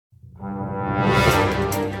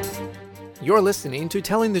You're listening to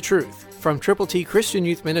Telling the Truth from Triple T Christian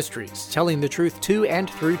Youth Ministries, telling the truth to and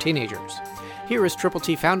through teenagers. Here is Triple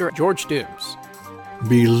T founder George Dooms.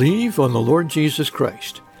 Believe on the Lord Jesus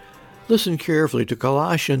Christ. Listen carefully to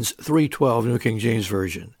Colossians 3:12, New King James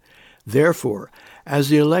Version. Therefore, as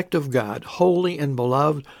the elect of God, holy and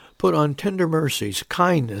beloved, put on tender mercies,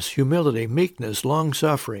 kindness, humility, meekness,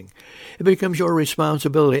 long-suffering. It becomes your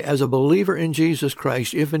responsibility as a believer in Jesus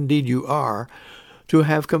Christ, if indeed you are, to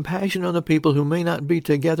have compassion on the people who may not be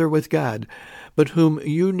together with God, but whom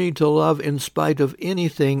you need to love in spite of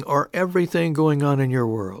anything or everything going on in your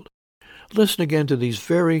world. Listen again to these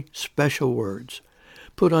very special words.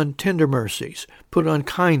 Put on tender mercies, put on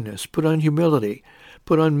kindness, put on humility,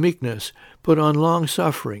 put on meekness, put on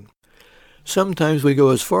long-suffering. Sometimes we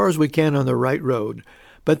go as far as we can on the right road,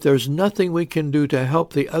 but there's nothing we can do to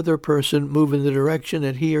help the other person move in the direction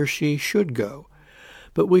that he or she should go.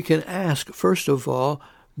 But we can ask, first of all,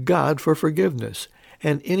 God for forgiveness.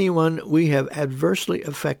 And anyone we have adversely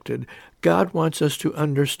affected, God wants us to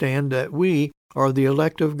understand that we are the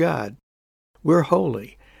elect of God. We're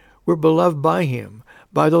holy. We're beloved by Him,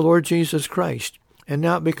 by the Lord Jesus Christ. And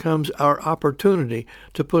now it becomes our opportunity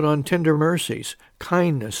to put on tender mercies,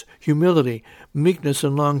 kindness, humility, meekness,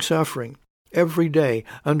 and long-suffering. Every day,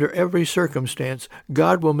 under every circumstance,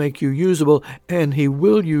 God will make you usable, and He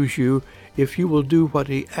will use you if you will do what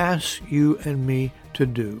He asks you and me to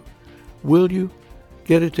do. Will you?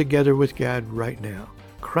 Get it together with God right now.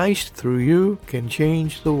 Christ, through you, can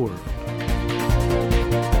change the world.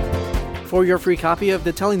 For your free copy of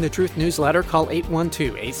the Telling the Truth newsletter, call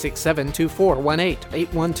 812-867-2418,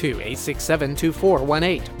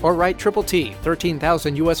 812-867-2418, or write Triple T,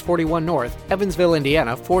 13,000 U.S. 41 North, Evansville,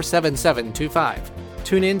 Indiana, 47725.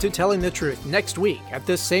 Tune in to Telling the Truth next week at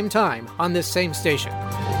this same time on this same station.